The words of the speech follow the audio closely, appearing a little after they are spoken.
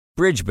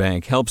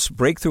Bridgebank helps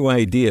breakthrough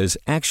ideas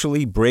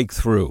actually break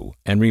through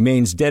and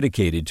remains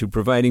dedicated to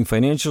providing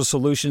financial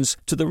solutions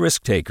to the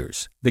risk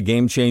takers, the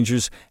game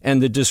changers, and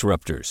the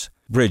disruptors.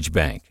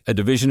 Bridgebank, a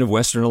division of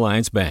Western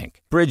Alliance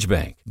Bank.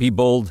 Bridgebank. Be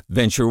bold,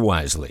 venture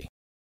wisely.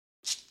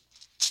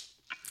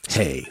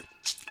 Hey,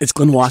 it's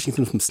Glenn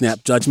Washington from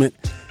Snap Judgment.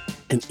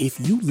 And if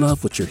you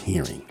love what you're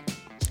hearing,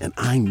 and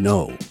I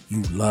know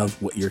you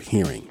love what you're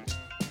hearing,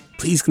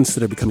 please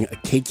consider becoming a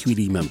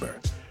KQED member.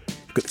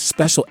 Get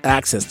special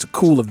access to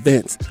cool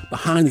events,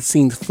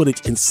 behind-the-scenes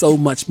footage, and so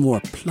much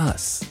more.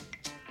 Plus,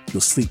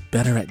 you'll sleep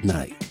better at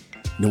night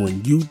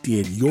knowing you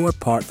did your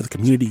part for the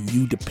community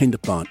you depend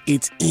upon.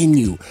 It's in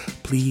you.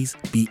 Please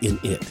be in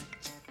it.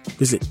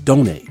 Visit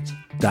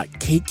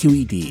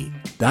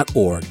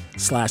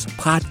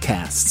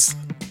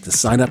donate.kqed.org/podcasts to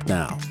sign up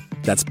now.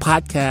 That's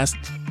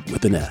podcast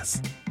with an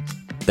S.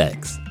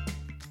 Thanks.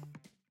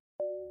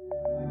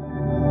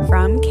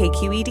 From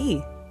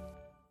KQED.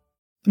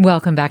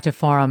 Welcome back to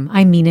Forum.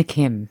 I'm Mina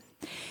Kim.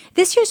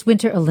 This year's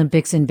Winter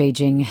Olympics in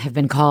Beijing have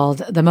been called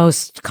the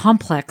most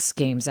complex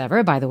games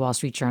ever by the Wall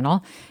Street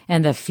Journal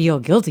and the Feel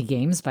Guilty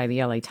Games by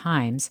the LA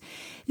Times.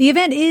 The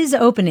event is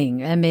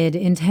opening amid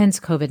intense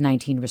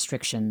COVID-19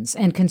 restrictions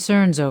and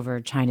concerns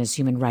over China's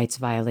human rights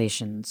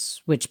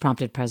violations, which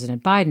prompted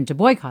President Biden to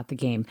boycott the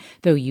game,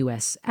 though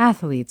U.S.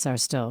 athletes are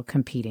still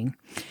competing.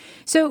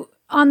 So,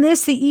 on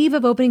this, the eve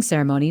of opening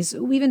ceremonies,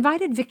 we've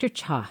invited Victor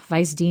Cha,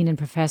 Vice Dean and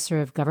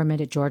Professor of Government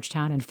at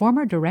Georgetown and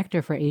former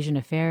Director for Asian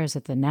Affairs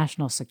at the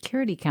National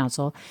Security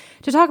Council,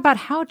 to talk about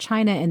how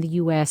China and the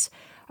U.S.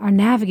 are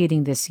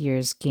navigating this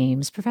year's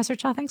games. Professor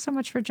Cha, thanks so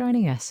much for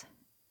joining us.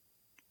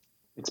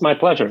 It's my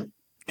pleasure.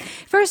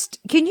 First,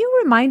 can you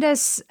remind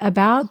us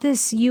about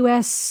this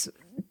U.S.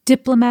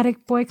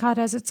 diplomatic boycott,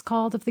 as it's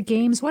called, of the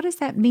games? What does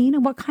that mean,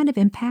 and what kind of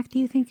impact do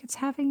you think it's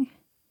having?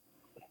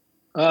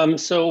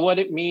 So what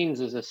it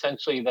means is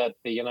essentially that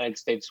the United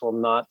States will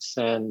not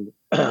send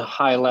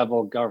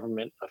high-level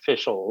government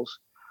officials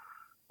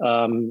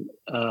to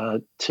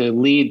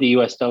lead the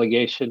U.S.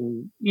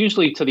 delegation,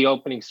 usually to the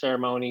opening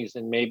ceremonies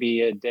and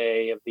maybe a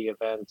day of the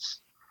events.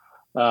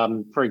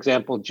 For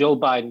example, Jill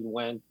Biden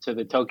went to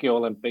the Tokyo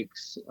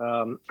Olympics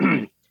and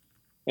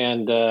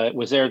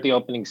was there at the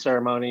opening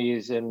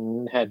ceremonies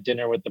and had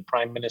dinner with the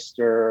Prime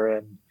Minister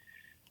and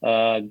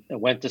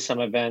went to some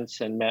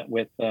events and met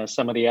with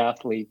some of the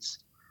athletes.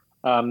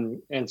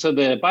 And so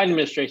the Biden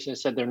administration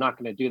said they're not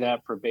going to do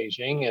that for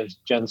Beijing. As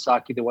Jen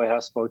Psaki, the White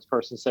House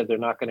spokesperson, said, they're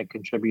not going to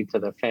contribute to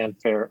the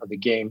fanfare of the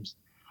games.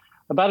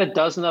 About a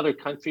dozen other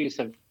countries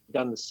have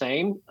done the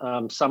same,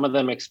 some of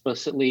them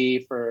explicitly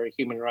for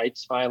human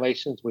rights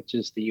violations, which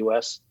is the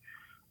U.S.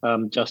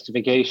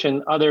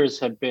 Justification. Others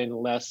have been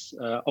less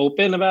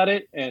open about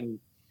it and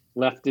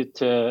left it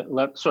to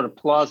sort of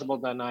plausible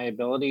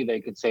deniability.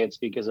 They could say it's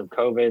because of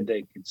COVID.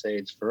 They could say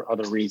it's for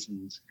other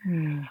reasons.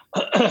 And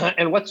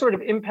what sort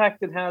of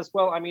impact it has?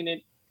 Well,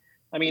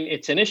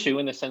 it's an issue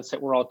in the sense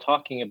that we're all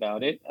talking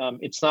about it.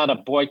 It's not a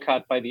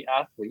boycott by the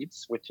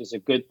athletes, which is a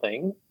good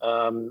thing.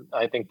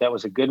 I think that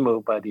was a good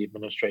move by the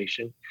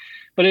administration.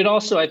 But it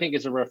also, I think,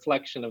 is a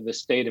reflection of the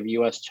state of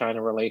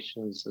U.S.-China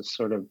relations, this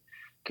sort of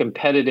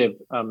competitive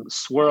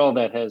swirl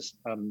that has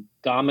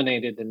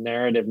dominated the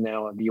narrative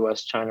now of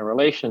U.S.-China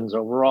relations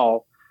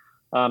overall.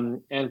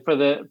 And for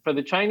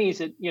the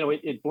Chinese, it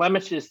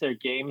blemishes their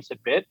games a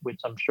bit, which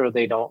I'm sure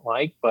they don't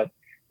like, but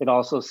it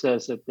also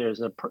says that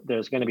there's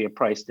going to be a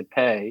price to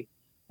pay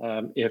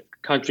if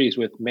countries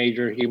with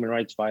major human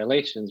rights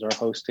violations are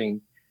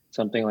hosting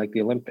something like the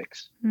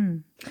Olympics.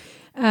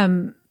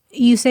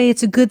 You say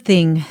it's a good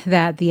thing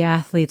that the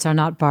athletes are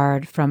not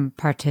barred from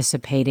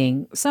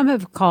participating. Some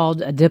have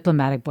called a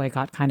diplomatic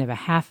boycott kind of a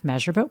half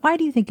measure, but why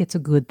do you think it's a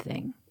good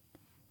thing?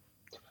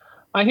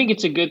 I think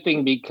it's a good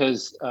thing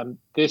because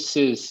this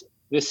is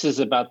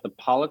about the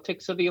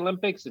politics of the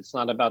Olympics. It's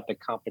not about the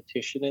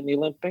competition in the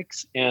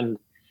Olympics. And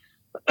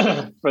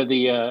for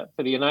the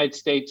United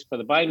States, for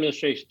the Biden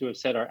administration to have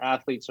said our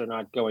athletes are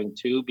not going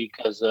to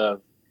because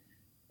of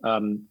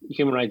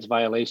human rights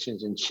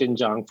violations in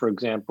Xinjiang, for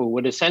example,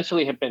 would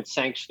essentially have been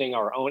sanctioning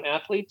our own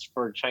athletes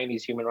for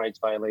Chinese human rights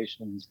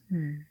violations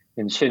in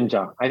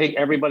Xinjiang. I think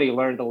everybody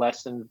learned a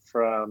lesson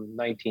from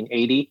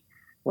 1980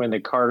 when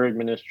the Carter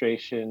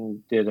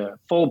administration did a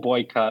full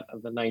boycott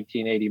of the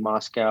 1980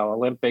 Moscow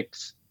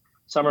Olympics,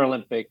 Summer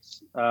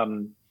Olympics,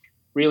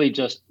 really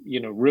just,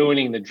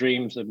 ruining the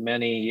dreams of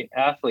many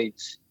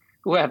athletes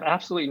who have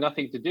absolutely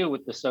nothing to do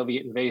with the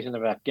Soviet invasion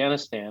of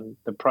Afghanistan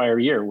the prior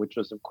year, which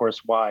was, of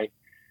course, why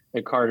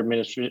the Carter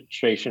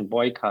administration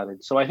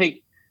boycotted. So I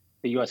think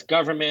the U.S.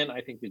 government, I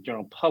think the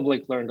general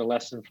public learned a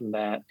lesson from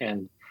that,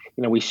 and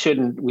we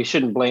shouldn't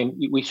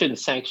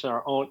sanction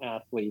our own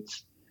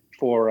athletes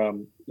for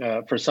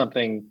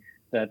something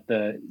that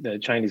the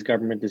Chinese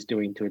government is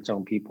doing to its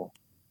own people.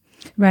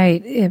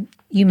 Right.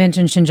 You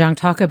mentioned Xinjiang.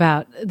 Talk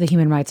about the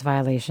human rights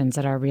violations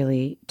that are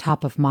really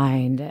top of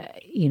mind.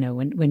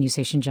 When you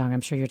say Xinjiang, I'm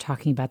sure you're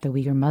talking about the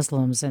Uyghur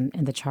Muslims and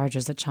the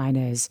charges that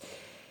China is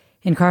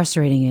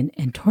incarcerating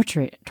and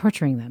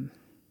torturing them.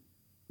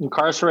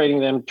 incarcerating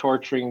them,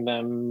 torturing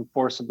them,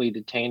 forcibly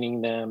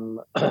detaining them.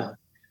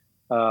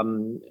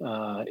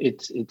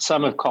 It's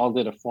some have called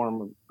it a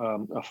form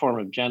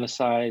of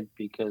genocide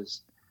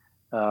because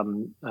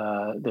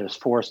there's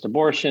forced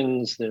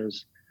abortions.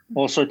 There's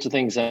all sorts of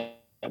things that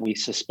we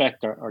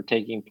suspect are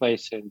taking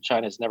place, and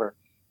China's never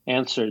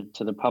answered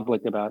to the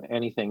public about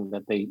anything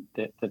that they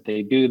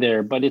do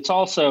there. But it's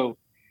also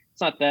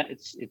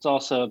it's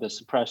also the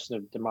suppression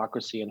of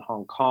democracy in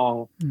Hong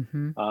Kong.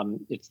 Mm-hmm.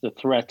 It's the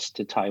threats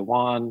to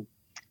Taiwan.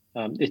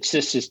 It's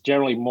just this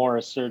generally more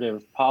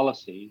assertive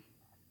policy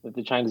that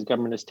the Chinese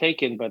government has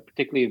taken, but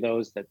particularly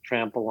those that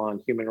trample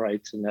on human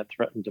rights and that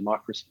threaten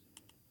democracy.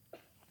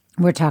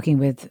 We're talking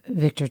with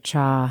Victor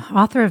Cha,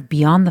 author of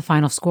Beyond the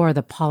Final Score,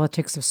 The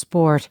Politics of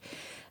Sport,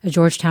 a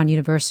Georgetown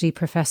University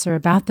professor,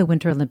 about the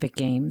Winter Olympic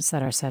Games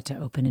that are set to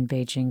open in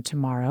Beijing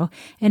tomorrow.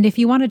 And if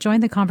you want to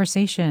join the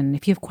conversation,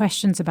 if you have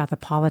questions about the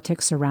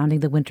politics surrounding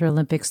the Winter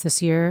Olympics this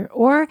year,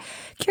 or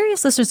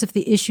curious listeners if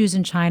the issues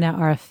in China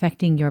are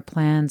affecting your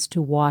plans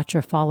to watch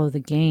or follow the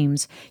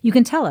Games, you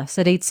can tell us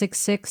at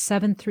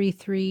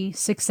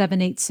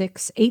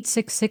 866-733-6786,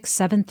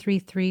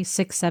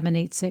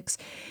 866-733-6786.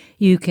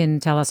 You can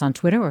tell us on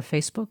Twitter or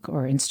Facebook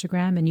or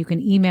Instagram, and you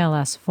can email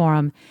us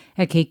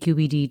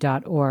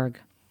forum@kqed.org.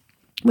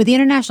 With the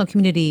international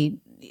community,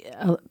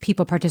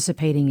 people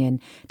participating in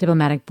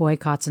diplomatic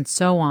boycotts and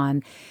so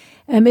on,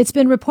 it's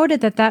been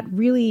reported that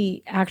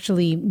really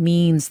actually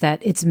means that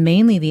it's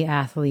mainly the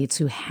athletes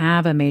who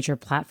have a major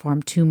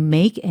platform to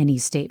make any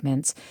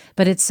statements.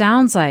 But it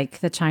sounds like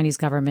the Chinese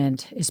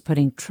government is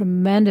putting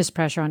tremendous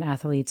pressure on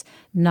athletes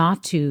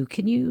not to.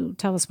 Can you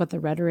tell us what the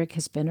rhetoric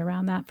has been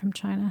around that from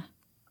China?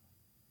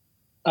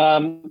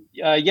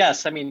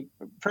 Yes. I mean,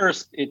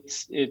 first,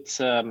 it's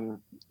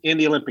in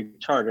the Olympic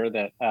Charter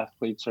that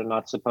athletes are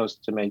not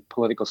supposed to make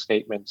political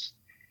statements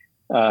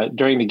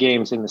during the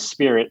Games in the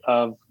spirit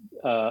of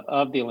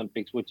the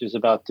Olympics, which is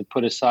about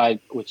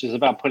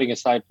putting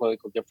aside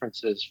political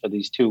differences for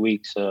these 2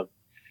 weeks of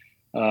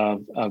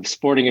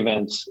sporting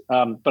events.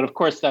 But of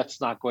course,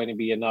 that's not going to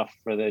be enough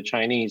for the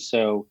Chinese.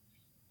 So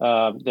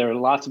there are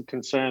lots of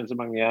concerns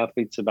among the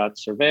athletes about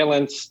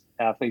surveillance.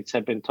 Athletes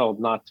have been told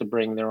not to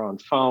bring their own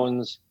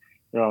phones,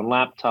 their own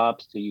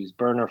laptops, to use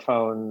burner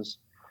phones.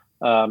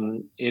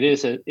 It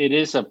is a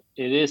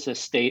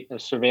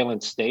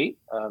surveillance state.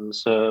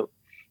 So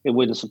it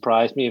wouldn't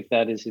surprise me if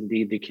that is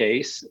indeed the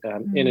case.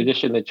 In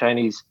addition, the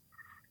Chinese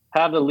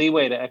have the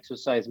leeway to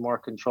exercise more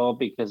control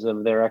because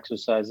of their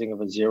exercising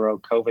of a zero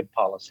COVID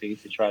policy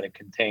to try to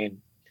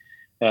contain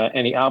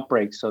any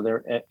outbreaks. So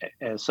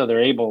they're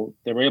able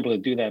to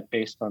do that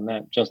based on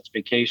that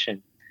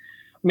justification.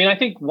 I mean, I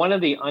think one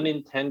of the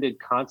unintended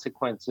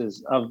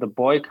consequences of the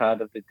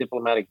boycott, of the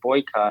diplomatic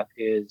boycott,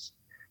 is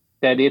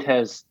that it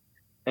has,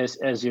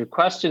 as your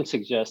question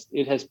suggests,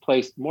 it has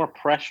placed more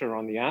pressure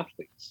on the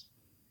athletes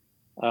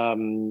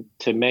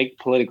to make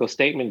political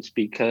statements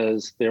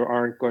because there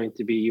aren't going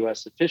to be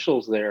U.S.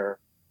 officials there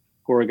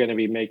who are going to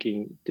be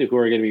making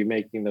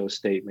those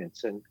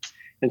statements. And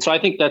so I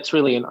think that's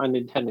really an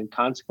unintended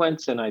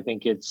consequence, and I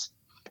think it's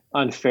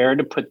unfair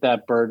to put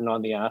that burden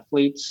on the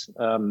athletes.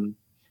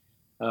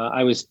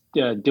 I was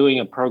doing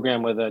a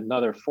program with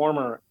another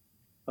former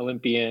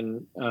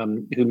Olympian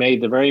who made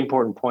the very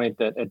important point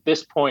that at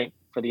this point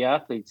for the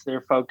athletes,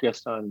 they're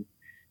focused on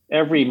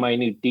every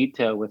minute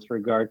detail with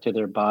regard to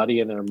their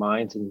body and their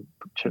minds and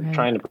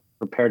trying to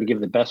prepare to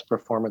give the best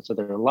performance of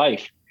their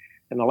life.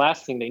 And the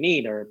last thing they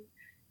need are,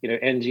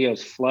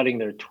 NGOs flooding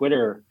their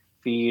Twitter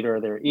feed or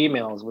their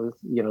emails with,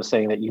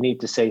 saying that you need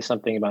to say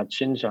something about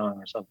Xinjiang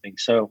or something.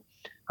 So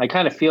I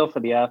kind of feel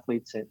for the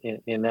athletes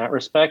in that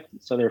respect.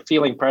 So they're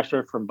feeling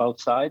pressure from both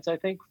sides, I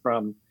think,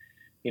 from,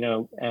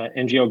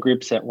 NGO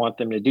groups that want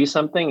them to do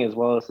something, as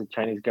well as the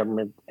Chinese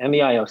government and the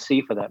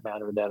IOC, for that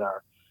matter, that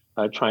are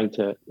trying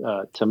to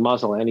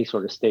muzzle any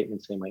sort of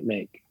statements they might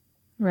make.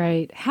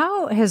 Right.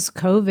 How has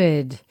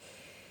COVID,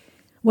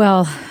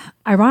 well,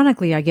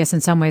 ironically, I guess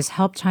in some ways,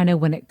 helped China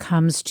when it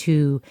comes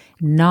to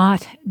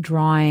not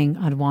drawing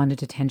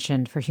unwanted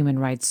attention for human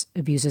rights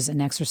abuses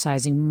and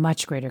exercising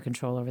much greater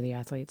control over the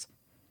athletes?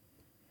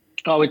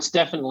 Oh, it's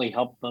definitely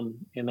helped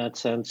them in that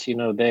sense.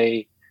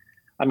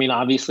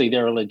 Obviously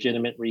there are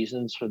legitimate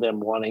reasons for them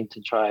wanting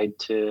to try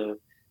to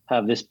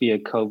have this be a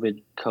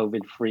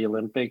COVID-free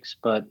Olympics,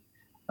 but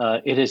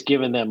it has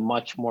given them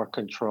much more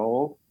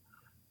control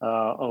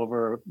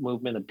over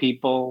movement of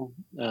people,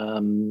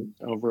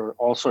 over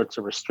all sorts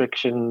of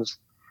restrictions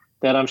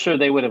that I'm sure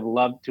they would have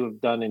loved to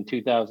have done in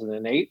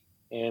 2008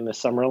 in the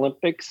Summer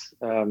Olympics,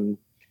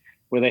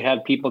 where they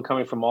had people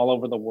coming from all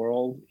over the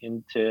world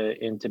into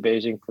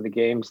Beijing for the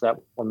Games. That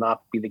will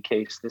not be the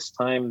case this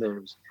time.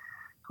 There's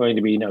going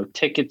to be no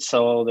tickets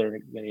sold. There are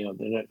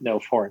no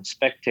foreign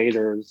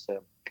spectators.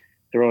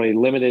 There are only a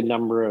limited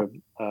number of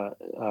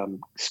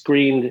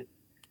screened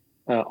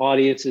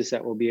audiences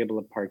that will be able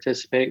to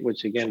participate,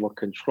 which again will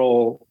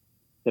control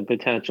the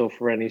potential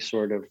for any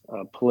sort of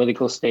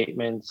political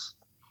statements.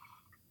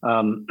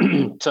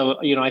 So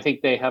I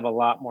think they have a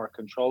lot more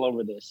control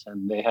over this,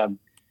 and they have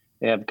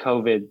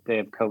COVID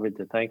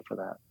to thank for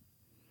that.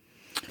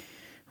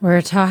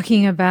 We're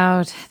talking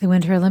about the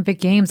Winter Olympic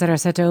Games that are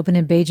set to open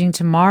in Beijing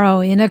tomorrow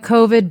in a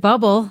COVID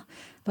bubble,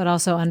 but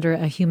also under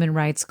a human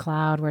rights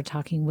cloud. We're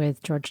talking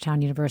with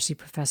Georgetown University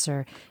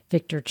professor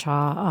Victor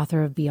Cha,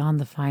 author of Beyond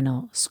the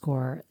Final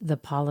Score, The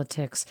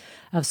Politics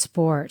of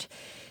Sport.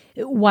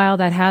 While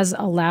COVID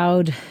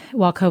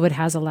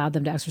has allowed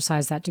them to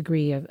exercise that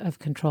degree of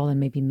control and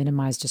maybe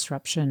minimize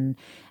disruption,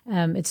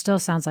 it still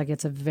sounds like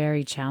it's a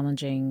very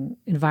challenging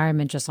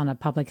environment just on a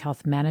public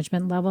health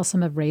management level.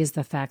 Some have raised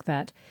the fact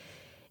that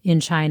in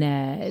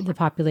China, the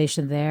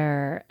population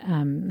there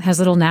has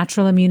little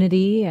natural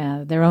immunity.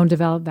 Their own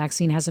developed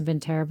vaccine hasn't been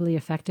terribly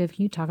effective.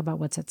 Can you talk about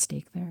what's at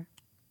stake there?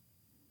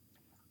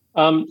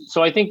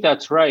 So I think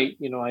that's right.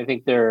 I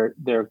think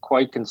they're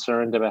quite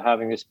concerned about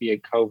having this be a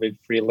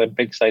COVID-free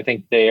Olympics. I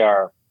think they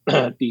are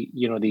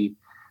the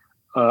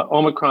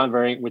Omicron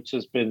variant, which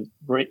has been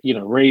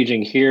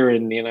raging here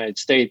in the United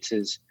States,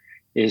 is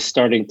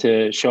starting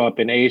to show up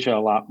in Asia a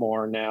lot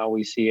more now.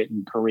 We see it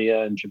in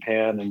Korea and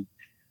Japan and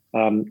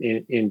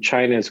in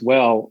China as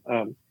well.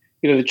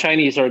 The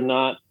Chinese are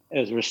not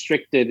as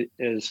restricted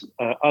as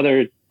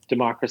other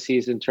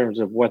democracies in terms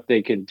of what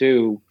they can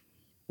do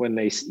when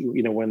they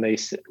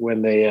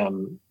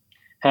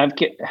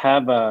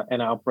have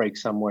an outbreak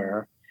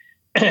somewhere.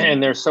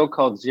 And their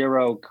so-called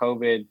zero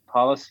COVID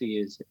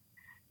policy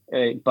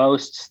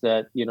boasts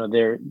that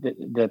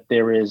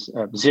there is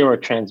zero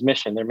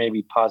transmission. There may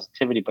be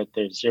positivity, but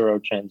there's zero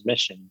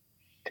transmission.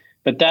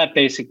 But that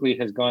basically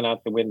has gone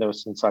out the window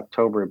since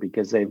October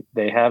because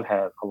they have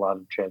had a lot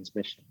of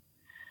transmission.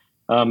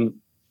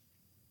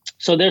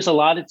 So there's a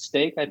lot at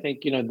stake. I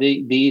think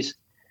these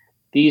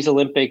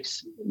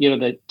Olympics,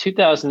 the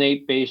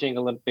 2008 Beijing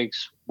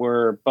Olympics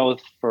were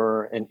both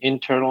for an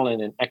internal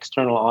and an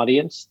external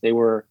audience. They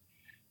were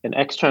an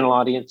external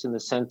audience in the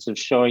sense of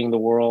showing the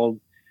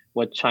world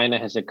what China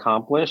has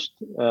accomplished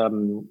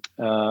in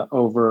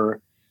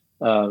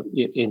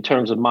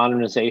terms of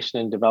modernization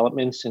and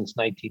development since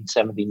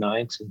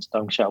 1979, since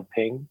Deng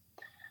Xiaoping.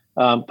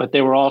 But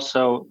they were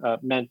also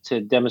meant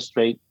to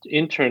demonstrate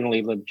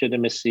internally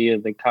legitimacy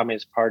of the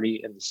Communist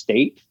Party and the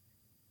state.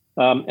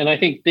 And I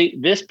think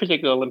this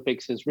particular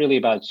Olympics is really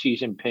about Xi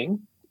Jinping,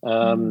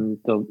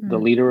 the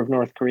leader of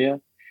North Korea.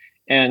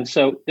 And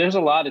so there's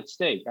a lot at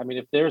stake. I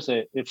mean,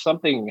 if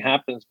something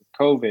happens with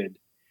COVID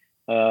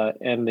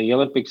and the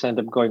Olympics end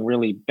up going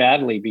really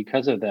badly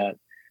because of that,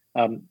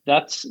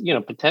 that's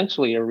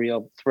potentially a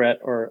real threat,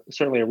 or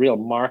certainly a real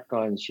mark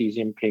on Xi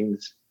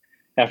Jinping's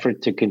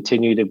effort to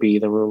continue to be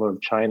the ruler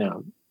of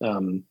China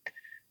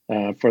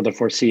for the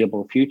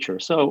foreseeable future.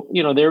 So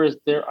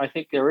I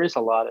think there is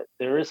a lot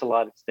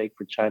at stake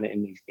for China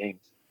in these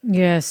games.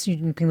 Yes, Xi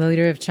Jinping, the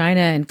leader of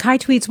China. And Kai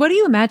tweets, what do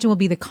you imagine will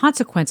be the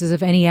consequences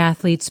if any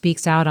athlete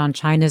speaks out on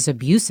China's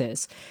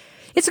abuses?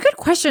 It's a good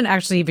question,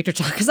 actually, Victor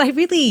Cha, because I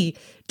really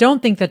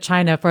don't think that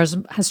China, for as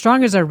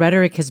strong as our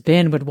rhetoric has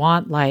been, would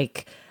want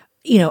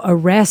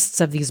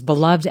arrests of these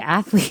beloved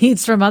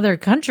athletes from other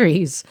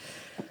countries.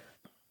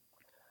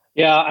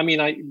 Yeah, I mean,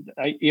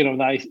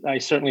 I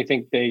certainly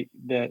think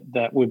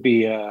that would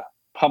be a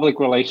public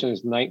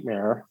relations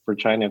nightmare for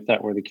China if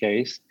that were the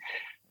case.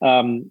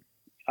 It's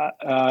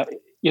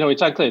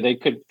unclear. They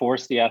could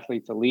force the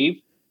athlete to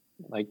leave,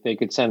 like they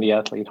could send the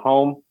athlete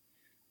home.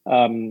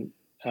 The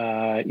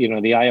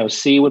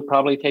IOC would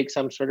probably take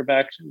some sort of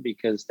action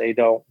because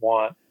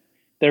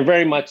they're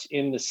very much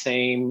in the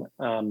same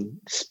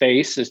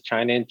space as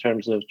China in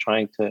terms of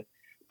trying to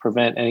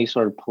prevent any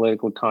sort of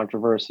political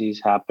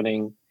controversies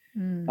happening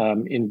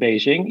in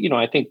Beijing.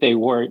 I think the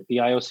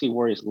IOC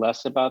worries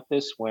less about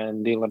this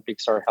when the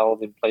Olympics are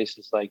held in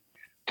places like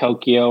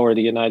Tokyo or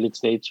the United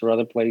States or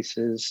other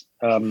places.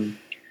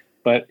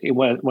 But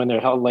when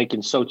they're held like in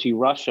Sochi,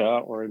 Russia,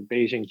 or in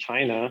Beijing,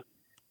 China,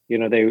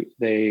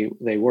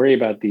 they worry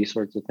about these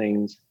sorts of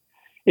things.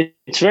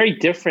 It's very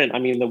different. I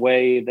mean, the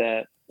way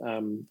that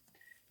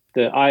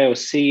the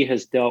IOC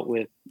has dealt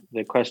with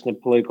the question of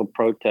political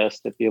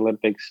protest at the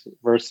Olympics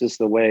versus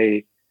the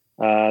way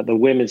the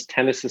Women's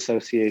Tennis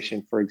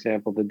Association, for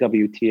example, the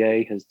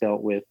WTA, has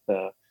dealt with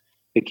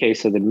the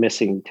case of the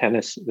missing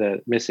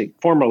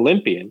former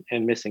Olympian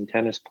and missing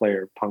tennis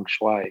player Peng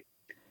Shuai.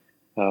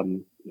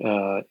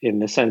 In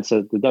the sense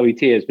that the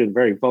WTA has been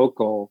very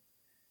vocal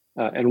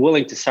and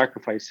willing to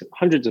sacrifice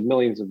hundreds of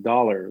millions of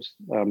dollars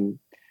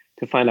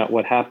to find out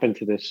what happened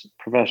to this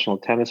professional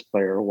tennis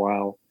player,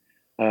 while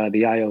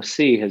the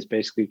IOC has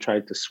basically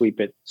tried to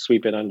sweep it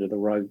under the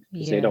rug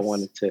because they don't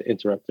want it to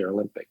interrupt their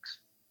Olympics.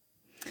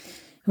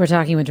 We're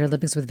talking Winter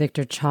Olympics with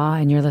Victor Cha,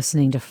 and you're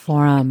listening to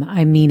Forum.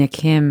 I'm Mina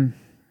Kim.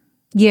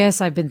 Yes,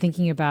 I've been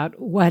thinking about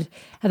what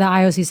the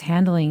IOC's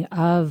handling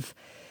of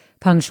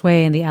Peng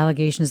Shuai and the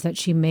allegations that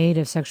she made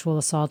of sexual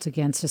assault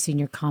against a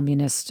senior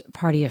Communist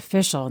Party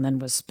official, and then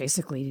was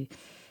basically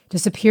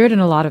disappeared in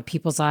a lot of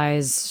people's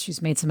eyes.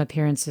 She's made some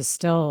appearances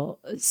still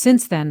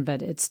since then,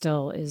 but it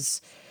still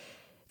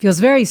feels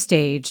very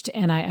staged.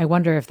 And I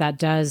wonder if that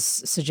does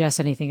suggest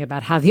anything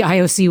about how the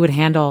IOC would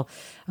handle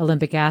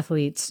Olympic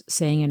athletes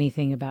saying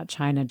anything about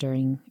China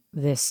during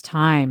this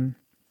time.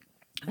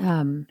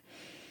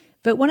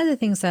 But one of the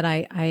things that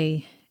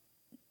I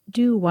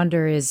do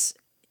wonder is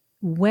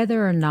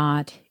whether or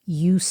not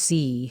you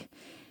see,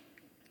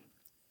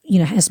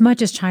 as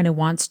much as China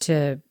wants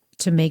to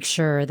make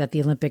sure that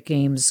the Olympic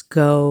Games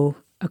go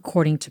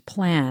according to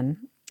plan,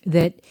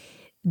 that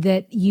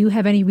you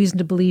have any reason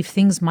to believe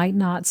things might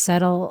not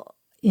settle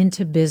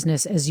into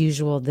business as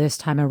usual this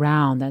time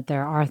around, that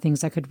there are things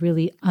that could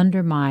really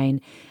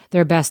undermine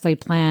their best laid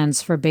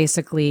plans for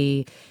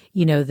basically,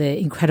 the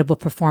incredible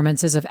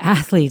performances of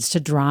athletes to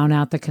drown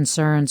out the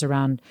concerns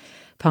around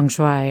Peng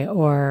Shuai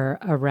or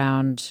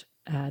around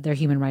their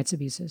human rights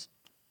abuses?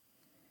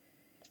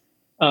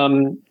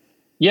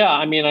 Yeah,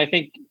 I mean, I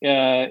think,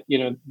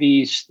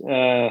 these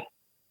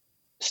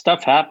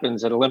stuff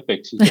happens at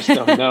Olympics. You just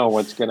don't know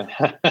what's going to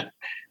happen.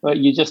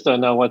 You just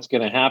don't know what's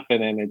going to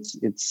happen. And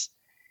it's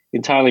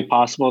entirely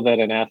possible that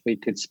an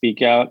athlete could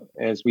speak out.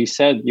 As we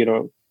said,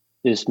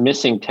 this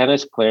missing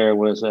tennis player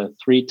was a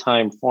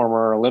 3-time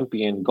former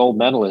Olympian, gold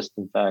medalist,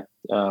 in fact,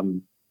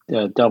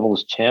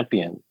 doubles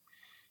champion.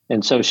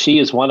 And so she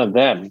is one of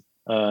them,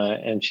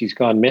 and she's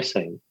gone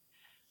missing.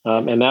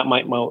 And that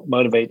might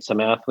motivate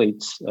some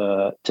athletes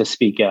to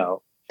speak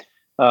out.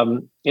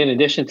 In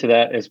addition to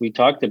that, as we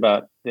talked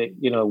about, they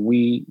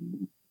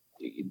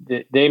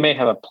may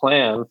have a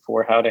plan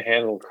for how to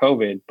handle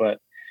COVID, but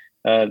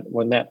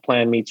when that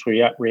plan meets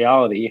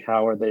reality,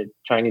 how are the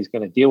Chinese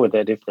going to deal with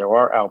it if there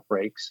are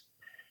outbreaks?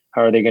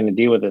 How are they going to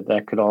deal with it?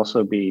 That could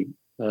also be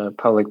a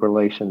public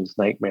relations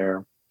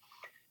nightmare.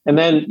 And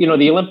then,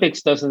 the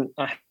Olympics doesn't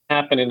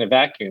happen in a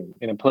vacuum,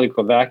 in a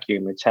political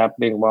vacuum. It's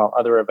happening while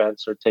other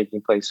events are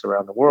taking place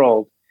around the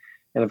world.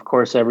 And of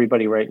course,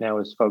 everybody right now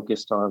is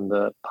focused on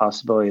the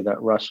possibility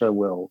that Russia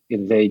will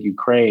invade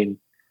Ukraine.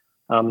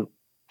 And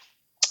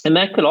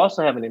that could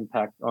also have an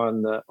impact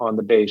on the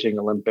Beijing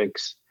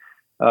Olympics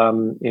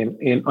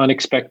in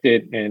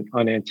unexpected and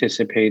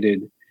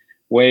unanticipated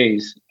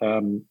ways.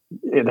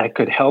 That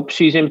could help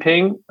Xi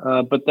Jinping,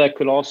 but that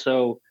could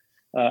also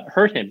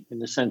hurt him in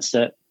the sense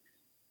that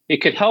it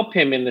could help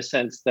him in the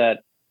sense that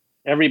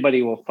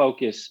everybody will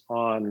focus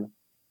on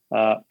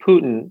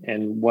Putin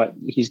and what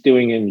he's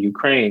doing in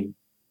Ukraine,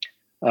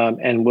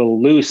 and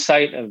will lose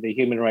sight of the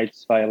human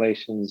rights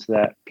violations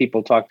that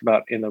people talked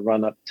about in the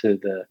run-up to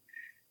the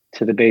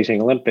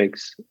Beijing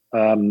Olympics.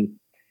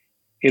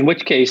 In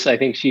which case, I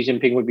think Xi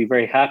Jinping would be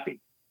very happy.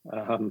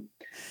 On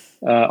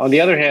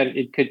the other hand,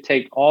 it could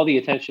take all the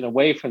attention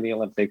away from the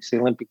Olympics. The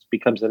Olympics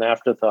becomes an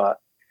afterthought,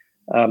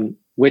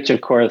 which,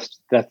 of course,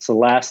 that's the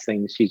last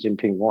thing Xi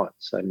Jinping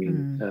wants. I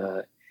mean,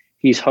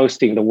 he's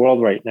hosting the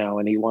world right now,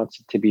 and he wants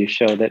it to be a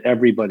show that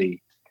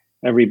everybody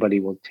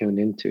will tune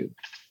into.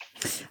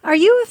 Are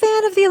you a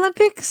fan of the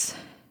Olympics,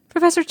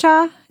 Professor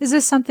Cha? Is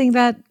this something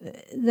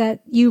that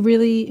you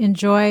really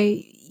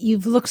enjoy?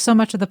 You've looked so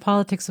much at the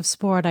politics of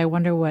sport. I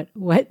wonder what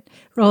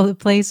role it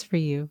plays for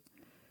you.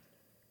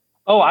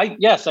 Oh,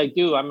 yes, I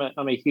do. I'm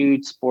a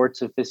huge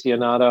sports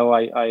aficionado.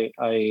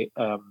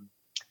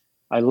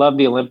 I love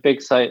the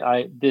Olympics.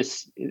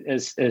 This,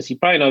 as you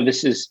probably know,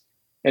 this is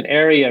an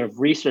area of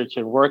research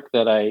and work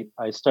that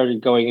I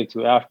started going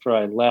into after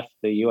I left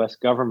the U.S.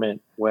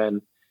 government,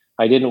 when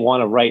I didn't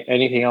want to write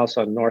anything else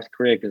on North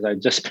Korea because I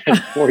just spent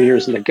 4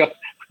 years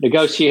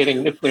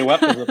negotiating nuclear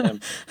weapons with them.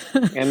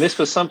 And this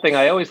was something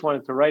I always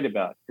wanted to write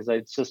about because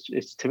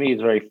it's to me,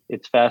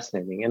 it's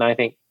fascinating. And I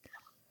think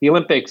the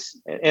Olympics,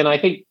 and I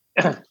think,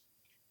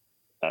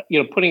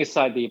 putting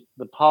aside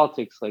the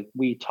politics, like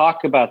we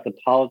talk about the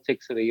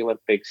politics of the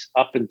Olympics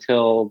up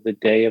until the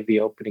day of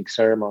the opening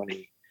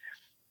ceremony.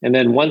 And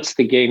then once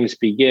the games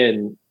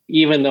begin,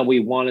 even though we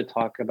want to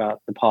talk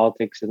about the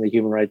politics and the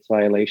human rights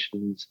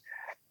violations,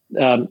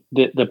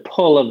 the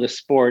pull of the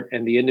sport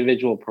and the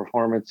individual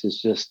performance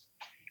is just,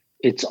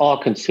 it's all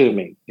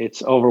consuming.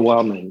 It's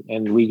overwhelming.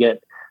 And we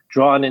get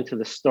drawn into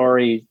the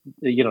story,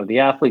 the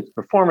athlete's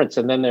performance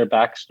and then their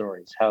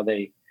backstories, how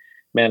they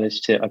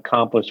managed to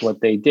accomplish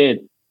what they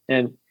did.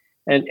 And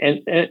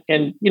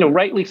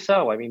rightly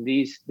so. I mean,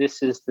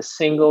 this is the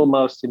single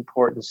most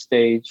important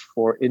stage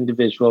for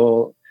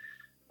individual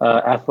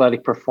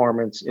athletic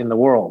performance in the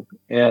world.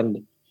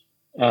 And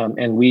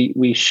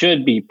we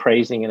should be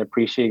praising and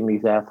appreciating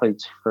these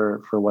athletes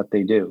for what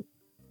they do.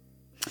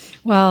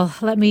 Well,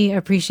 let me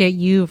appreciate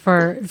you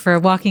for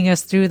walking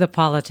us through the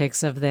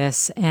politics of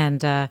this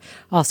and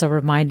also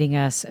reminding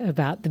us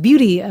about the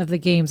beauty of the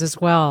games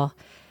as well.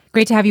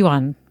 Great to have you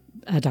on,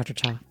 Dr.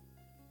 Cha.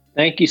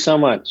 Thank you so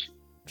much.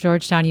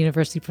 Georgetown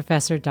University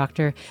professor,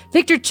 Dr.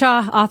 Victor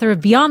Cha, author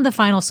of Beyond the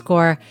Final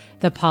Score,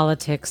 The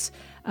Politics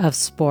of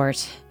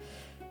Sport.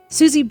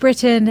 Susie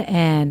Britton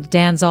and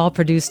Dan Zoll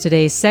produced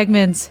today's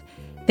segments.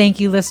 Thank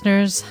you,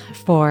 listeners,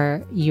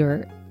 for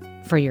your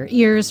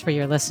ears, for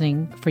your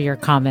listening, for your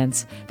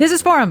comments. This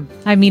is Forum.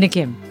 I'm Mina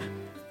Kim.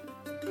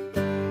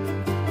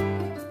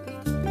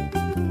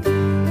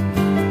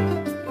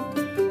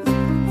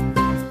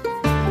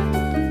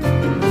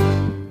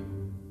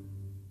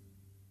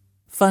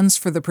 Funds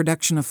for the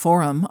production of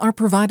Forum are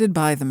provided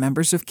by the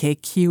members of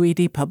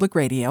KQED Public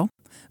Radio,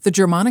 the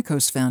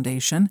Germanicos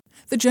Foundation,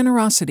 the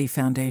Generosity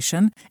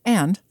Foundation,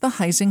 and the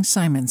Heising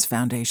Simons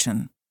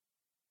Foundation.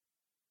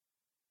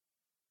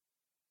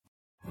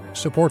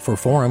 Support for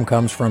Forum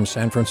comes from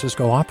San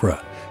Francisco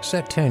Opera.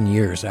 Set 10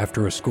 years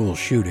after a school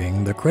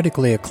shooting, the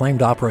critically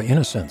acclaimed opera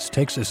Innocence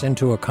takes us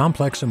into a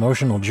complex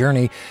emotional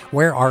journey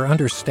where our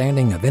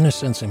understanding of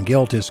innocence and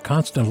guilt is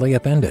constantly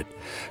upended.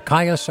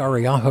 Kaya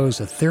Sariaho's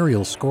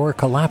ethereal score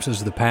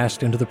collapses the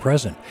past into the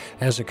present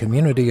as a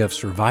community of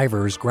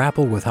survivors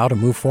grapple with how to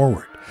move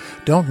forward.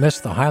 Don't miss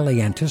the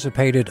highly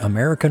anticipated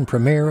American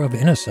premiere of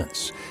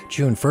Innocence,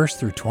 June 1st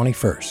through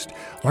 21st.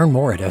 Learn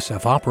more at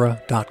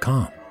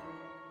sfopera.com.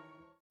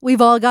 We've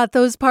all got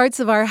those parts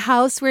of our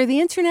house where the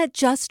internet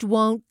just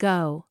won't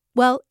go.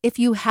 Well, if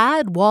you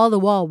had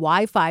wall-to-wall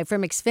Wi-Fi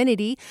from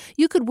Xfinity,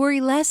 you could worry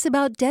less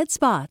about dead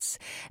spots.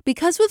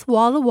 Because with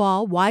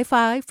wall-to-wall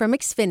Wi-Fi from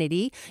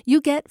Xfinity,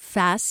 you get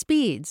fast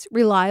speeds,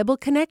 reliable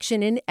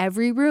connection in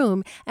every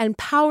room, and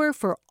power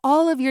for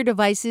all of your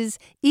devices,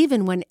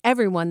 even when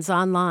everyone's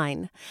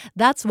online.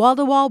 That's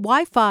wall-to-wall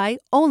Wi-Fi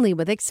only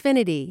with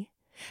Xfinity.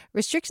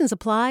 Restrictions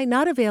apply,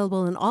 not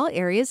available in all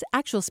areas.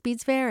 Actual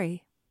speeds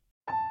vary.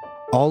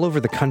 All over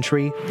the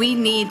country, we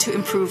need to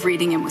improve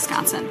reading in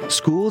Wisconsin.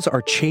 Schools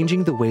are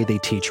changing the way they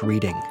teach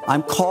reading.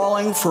 I'm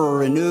calling for a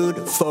renewed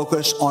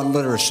focus on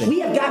literacy. We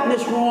have gotten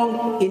this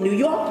wrong in New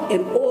York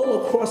and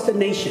all across the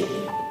nation.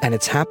 And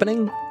it's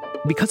happening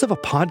because of a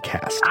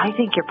podcast. I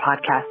think your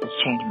podcast has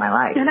changed my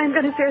life. And I'm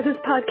going to share this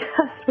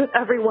podcast with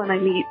everyone I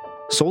meet.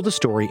 Sold a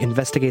Story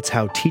investigates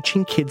how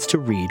teaching kids to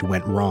read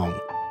went wrong.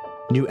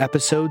 New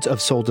episodes of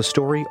Sold a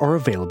Story are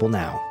available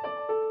now.